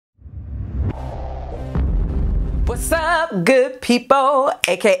What's up, good people,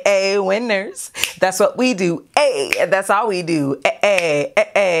 aka winners? That's what we do. Hey, that's all we do.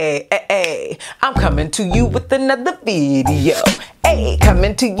 Hey. I'm coming to you with another video. Hey,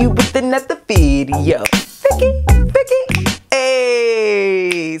 coming to you with another video. Vicky.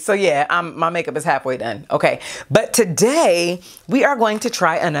 Hey. So yeah, my makeup is halfway done. Okay, but today we are going to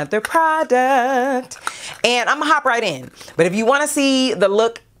try another product, and I'm gonna hop right in. But if you want to see the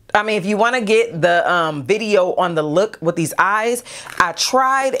look, if you want to get the video on the look with these eyes, I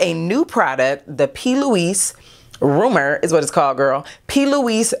tried a new product, the P. Louise Rumor is what it's called, girl. P.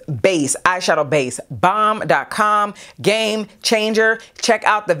 Louise base, eyeshadow base, bomb.com, game changer. Check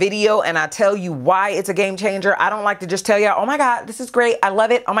out the video and I tell you why it's a game changer. I don't like to just tell you, oh my God, this is great, I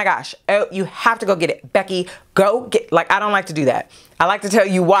love it, oh my gosh. Oh, you have to go get it. Becky, go get, I don't like to do that. I like to tell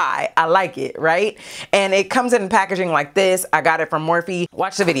you why I like it, right? And it comes in packaging like this. I got it from Morphe.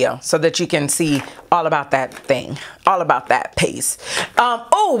 Watch the video so that you can see all about that thing, all about that paste.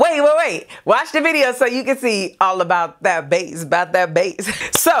 Oh, wait. Watch the video so you can see all about that base,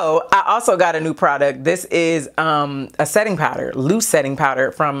 So I also got a new product. This is a setting powder, loose setting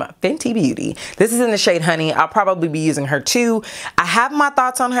powder from Fenty Beauty. This is in the shade Honey. I'll probably be using her too. I have my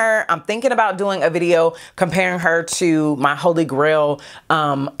thoughts on her. I'm thinking about doing a video comparing her to my Holy Grail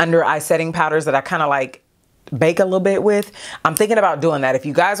under eye setting powders that I kind of like bake a little bit with. I'm thinking about doing that. If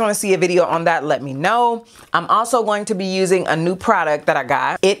you guys want to see a video on that, let me know. I'm also going to be using a new product that I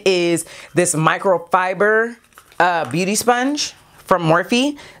got. It is this microfiber beauty sponge from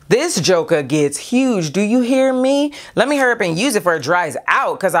Morphe. This joker gets huge. Do you hear me? Let me hurry up and use it before it dries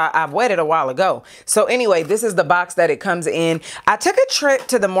out because I've wet it a while ago. So anyway, this is the box that it comes in. I took a trip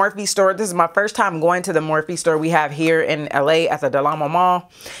to the Morphe store. This is my first time going to the Morphe store we have here in LA at the Del Amo Mall.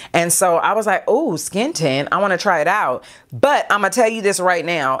 And so I was like, oh, skin tint. I want to try it out. But I'm going to tell you this right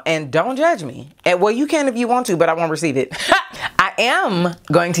now and don't judge me. And well, you can if you want to, but I won't receive it. I am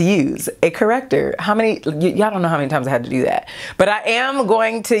going to use a corrector. How many, y'all don't know how many times I had to do that, but I am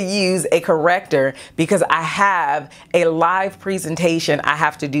going to use a corrector because I have a live presentation I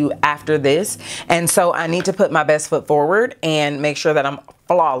have to do after this. And so I need to put my best foot forward and make sure that I'm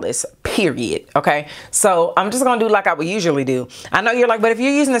flawless, period. Okay. So I'm just going to do like I would usually do. I know you're like, but if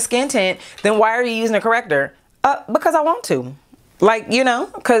you're using a skin tint, then why are you using a corrector? Because I want to,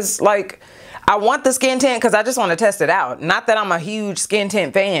 because I want the skin tint because I just want to test it out. Not that I'm a huge skin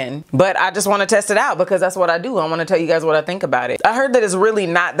tint fan, but I just want to test it out because that's what I do. I want to tell you guys what I think about it. I heard that it's really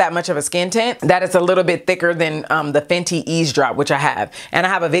not that much of a skin tint, that it's a little bit thicker than the Fenty Eavesdrop, which I have. And I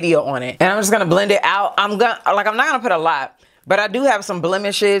have a video on it. And I'm just going to blend it out. I'm not going to put a lot, but I do have some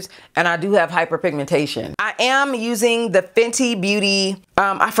blemishes and I do have hyperpigmentation. I am using the Fenty Beauty,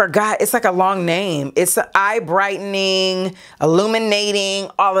 I forgot, it's like a long name. It's eye brightening,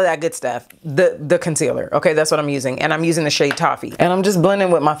 illuminating, all of that good stuff. The concealer, okay, that's what I'm using. And I'm using the shade Toffee. And I'm just blending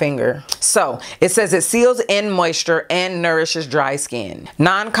with my finger. So it says it seals in moisture and nourishes dry skin.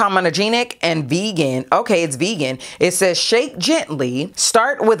 Non-comedogenic and vegan. Okay, it's vegan. It says shake gently,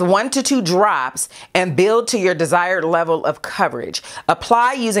 start with 1 to 2 drops and build to your desired level of coverage.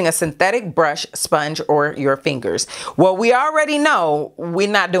 Apply using a synthetic brush, sponge, or your fingers. Well, we already know we're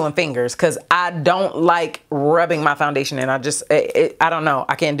not doing fingers because I don't like rubbing my foundation in. I don't know.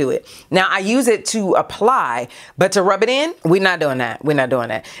 I can't do it. Now, I use it to apply, but to rub it in, we're not doing that. We're not doing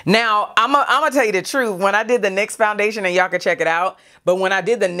that. Now, I'm gonna tell you the truth. When I did the NYX foundation, and y'all can check it out, but when I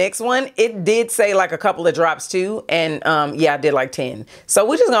did the NYX one, it did say like a couple of drops too. And yeah, I did like 10. So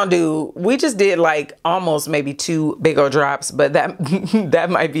we just did like almost maybe 2 big old drops, but that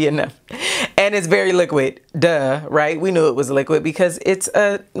might be enough. And it's very liquid, duh, right? We knew it was liquid because it's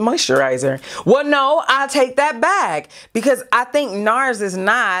a moisturizer. Well, no, I'll take that back because I think NARS is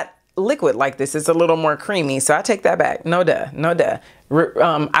not liquid like this. It's a little more creamy, so I take that back. No duh, no duh.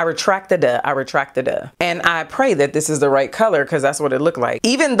 I retract the duh. And I pray that this is the right color because that's what it looked like.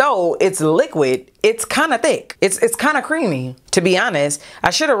 Even though it's liquid, it's kind of thick. It's kind of creamy, to be honest. I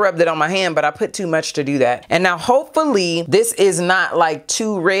should have rubbed it on my hand, but I put too much to do that. And now hopefully this is not like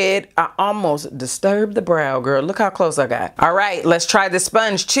too red. I almost disturbed the brow, girl. Look how close I got. All right, let's try the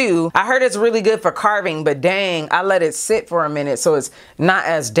sponge too. I heard it's really good for carving, but dang, I let it sit for a minute so it's not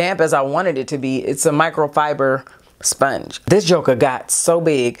as damp as I wanted it to be. It's a microfiber sponge. This joker got so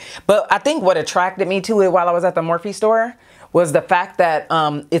big, but I think what attracted me to it while I was at the Morphe store was the fact that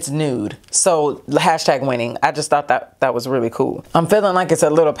it's nude. So hashtag winning. I just thought that was really cool. I'm feeling like it's a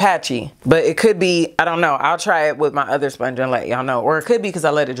little patchy, but it could be, I don't know. I'll try it with my other sponge and let y'all know. Or it could be because I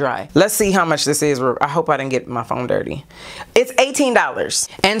let it dry. Let's see how much this is. I hope I didn't get my phone dirty. It's $18.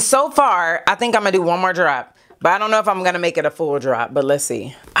 And so far, I think I'm gonna do one more drop, but I don't know if I'm gonna make it a full drop, but let's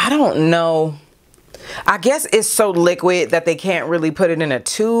see. I don't know. I guess it's so liquid that they can't really put it in a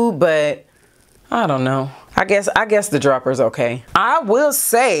tube, but I don't know. I guess the dropper's okay. I will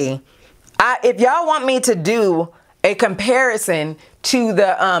say, if y'all want me to do a comparison to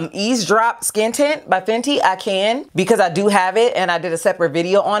the Ease Drop Skin Tint by Fenty, I can, because I do have it and I did a separate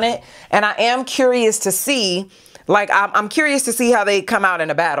video on it. And I am curious to see, like, I'm curious to see how they come out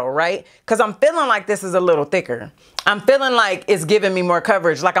in a battle, right? Because I'm feeling like this is a little thicker. I'm feeling like it's giving me more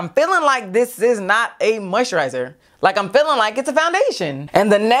coverage. Like, I'm feeling like this is not a moisturizer. Like, I'm feeling like it's a foundation.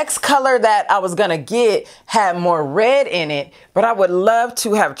 And the next color that I was gonna get had more red in it, but I would love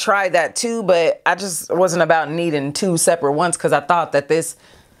to have tried that too, but I just wasn't about needing two separate ones because I thought that this,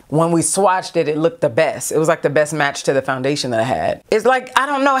 when we swatched it, it looked the best. It was like the best match to the foundation that I had. It's like, I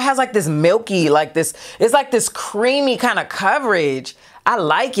don't know, it has like this milky, like this, it's like this creamy kind of coverage. I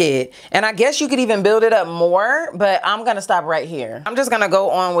like it. And I guess you could even build it up more, but I'm gonna stop right here. I'm just gonna go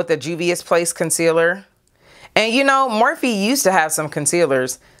on with the Juvia's Place concealer. And you know, Morphe used to have some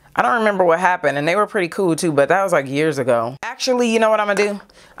concealers. I don't remember what happened, and they were pretty cool too, but that was like years ago. Actually, you know what I'm gonna do?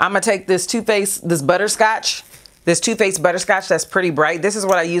 I'm gonna take this Too Faced, this Butterscotch, this Too Faced Butterscotch that's pretty bright. This is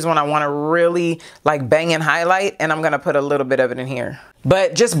what I use when I wanna really like bang and highlight, and I'm gonna put a little bit of it in here.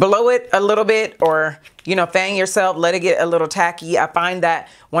 But just blow it a little bit, or, you know, fan yourself, let it get a little tacky. I find that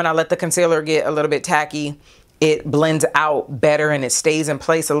when I let the concealer get a little bit tacky, it blends out better and it stays in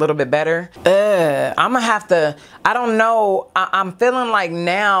place a little bit better. I'm gonna have to, I don't know. I'm feeling like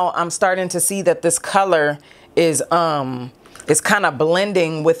now I'm starting to see that this color is kind of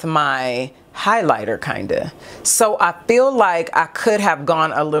blending with my highlighter kinda. So I feel like I could have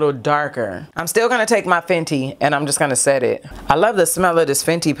gone a little darker. I'm still gonna take my Fenty and I'm just gonna set it. I love the smell of this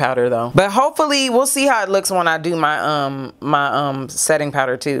Fenty powder though. But hopefully we'll see how it looks when I do my setting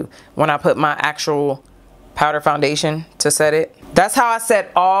powder too. When I put my actual powder foundation to set it. That's how I set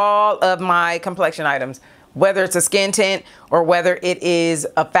all of my complexion items. Whether it's a skin tint or whether it is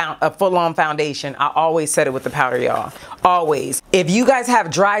a full-on foundation, I always set it with the powder, y'all. Always. If you guys have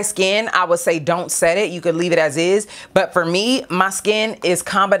dry skin, I would say don't set it. You could leave it as is. But for me, my skin is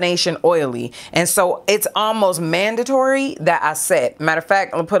combination oily. And so it's almost mandatory that I set. Matter of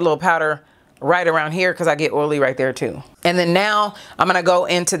fact, I'm gonna put a little powder right around here because I get oily right there too. And then now I'm gonna go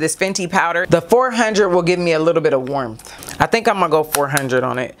into this Fenty powder. The 400 will give me a little bit of warmth. I think I'm gonna go 400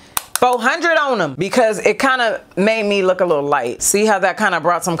 on it. 400 on them because it kind of made me look a little light. See how that kind of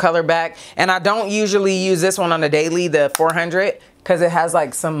brought some color back? And I don't usually use this one on the daily, the 400, because it has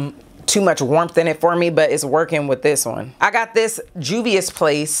like some too much warmth in it for me, but it's working with this one. I got this Juvia's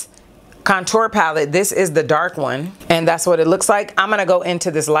Place contour palette. This is the dark one and that's what it looks like. I'm gonna go into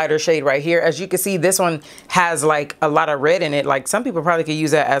this lighter shade right here. As you can see, this one has like a lot of red in it. Like some people probably could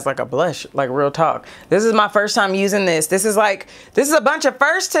use that as like a blush, like real talk. This is my first time using this. This is a bunch of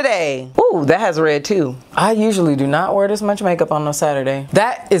firsts today. Ooh, that has red too. I usually do not wear this much makeup on no Saturday.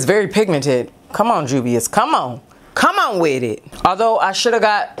 That is very pigmented. Come on, Juvia's, come on with it. Although I should have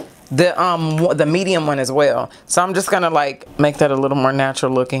got the medium one as well. So I'm just gonna like make that a little more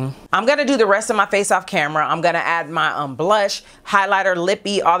natural looking. I'm gonna do the rest of my face off camera. I'm gonna add my blush, highlighter,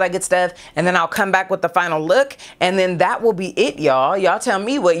 lippy, all that good stuff. And then I'll come back with the final look. And then that will be it, y'all. Y'all tell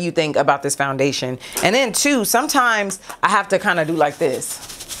me what you think about this foundation. And then too, sometimes I have to kind of do like this.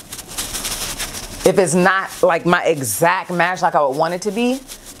 If it's not like my exact match like I would want it to be,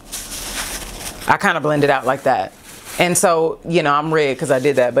 I kind of blend it out like that. And so, you know, I'm red because I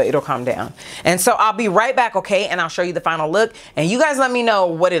did that, but it'll calm down. And so I'll be right back, okay? And I'll show you the final look. And you guys let me know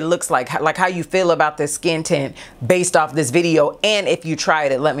what it looks like how you feel about this skin tint based off this video. And if you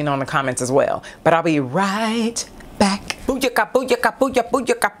tried it, let me know in the comments as well. But I'll be right back. Booyaka, booyaka, booyaka,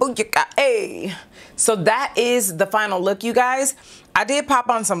 booyaka, booyaka, hey. So that is the final look, you guys. I did pop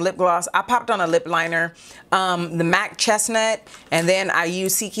on some lip gloss. I popped on a lip liner, the MAC Chestnut, and then I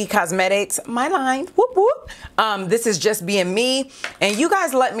used Ckey Cosmetics, my line, whoop whoop. This is Just Being Me, and you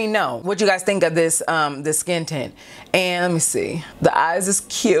guys let me know what you guys think of this this skin tint. And let me see, the eyes is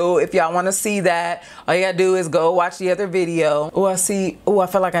cute. If y'all want to see that, all you gotta do is go watch the other video. Oh, I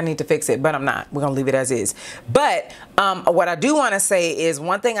feel like I need to fix it, but I'm not. We're gonna leave it as is. But what I do want to say is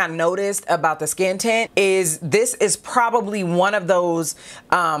one thing I noticed about the skin tint is this is probably one of those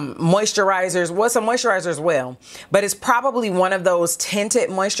moisturizers. Well, it's a moisturizer as well, but it's probably one of those tinted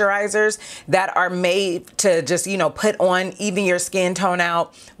moisturizers that are made to just, you know, put on, even your skin tone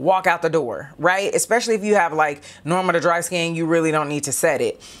out, walk out the door, right? Especially if you have like normal to dry skin, you really don't need to set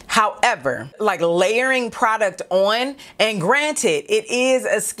it. However, like layering product on, and granted, it is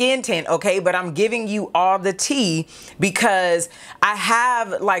a skin tint, okay? But I'm giving you all the tea because I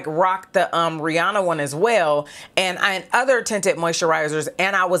have like rocked the Rihanna one as well, and other tinted moisturizers,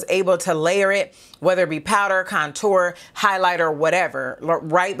 and I was able to layer it, whether it be powder, contour, highlighter, whatever,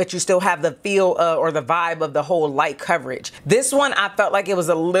 right? But you still have the feel or the vibe of the whole light coverage. This one, I felt like it was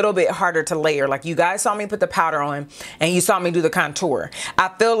a little bit harder to layer. Like you guys saw me put the powder on and you saw me do the contour. I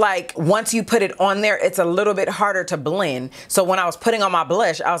feel like once you put it on there, it's a little bit harder to blend. So when I was putting on my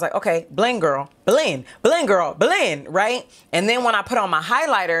blush, I was like, okay, blend girl, blend, blend girl, blend, right? And then when I put on my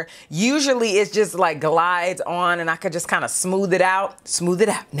highlighter, usually it's just like glides on and I could just kind of smooth it out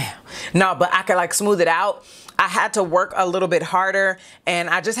now. No, but I could like smooth it out. I had to work a little bit harder, and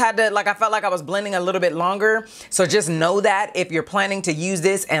I just had to, like, I felt like I was blending a little bit longer. So just know that if you're planning to use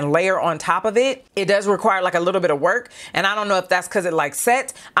this and layer on top of it, it does require like a little bit of work. And I don't know if that's because it like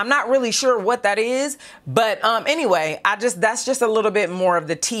sets. I'm not really sure what that is, but anyway, that's just a little bit more of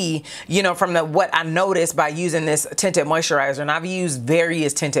the tea, you know, from what I noticed by using this tinted moisturizer. And I've used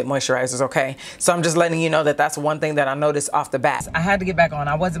various tinted moisturizers, okay? So I'm just letting you know that that's one thing that I noticed off the bat. I had to get back on.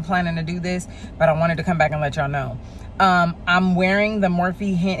 I wasn't planning to do this, but I wanted to come back and let y'all know. I'm wearing the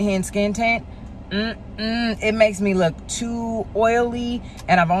Morphe Hint Skin Tint. It makes me look too oily,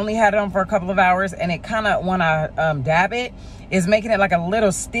 and I've only had it on for a couple of hours, and it kind of, when I dab it, is making it like a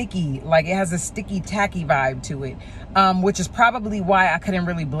little sticky. Like it has a sticky, tacky vibe to it, which is probably why I couldn't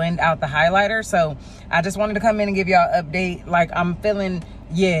really blend out the highlighter. So I just wanted to come in and give y'all an update. Like I'm feeling,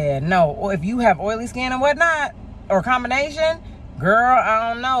 yeah, no, or if you have oily skin and whatnot, or combination, girl,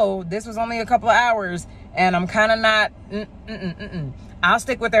 I don't know. This was only a couple of hours, and I'm kind of not, I'll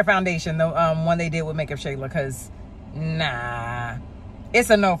stick with their foundation, the one they did with Makeup Shayla, because nah, it's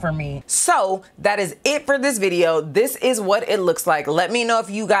a no for me. So that is it for this video. This is what it looks like. Let me know if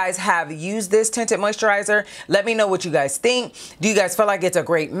you guys have used this tinted moisturizer. Let me know what you guys think. Do you guys feel like it's a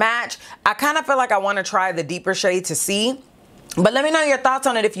great match? I kind of feel like I want to try the deeper shade to see. But let me know your thoughts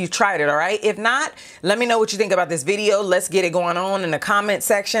on it if you've tried it, all right? If not, let me know what you think about this video. Let's get it going on in the comment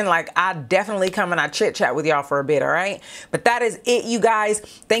section. Like, I definitely come and I chit chat with y'all for a bit, all right? But that is it, you guys.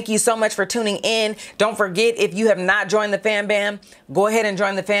 Thank you so much for tuning in. Don't forget, if you have not joined the Fam Bam, go ahead and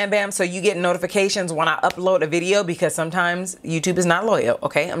join the Fam Bam so you get notifications when I upload a video, because sometimes YouTube is not loyal,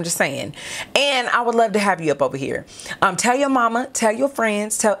 okay? I'm just saying. And I would love to have you up over here. Tell your mama, tell your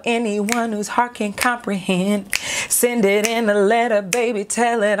friends, tell anyone whose heart can comprehend. Send it in a letter, baby,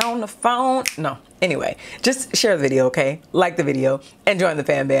 tell it on the phone. No, anyway, just share the video, okay? Like the video and join the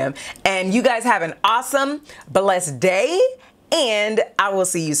Fam Bam. And you guys have an awesome, blessed day, and I will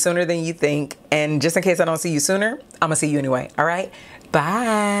see you sooner than you think. And just in case I don't see you sooner, I'm gonna see you anyway, all right?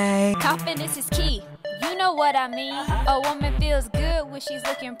 Bye. Confidence is key. You know what I mean. A woman feels good when she's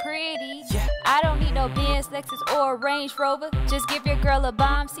looking pretty. I don't need no Benz, Lexus, or a Range Rover. Just give your girl a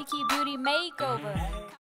bomb, Ckey beauty makeover.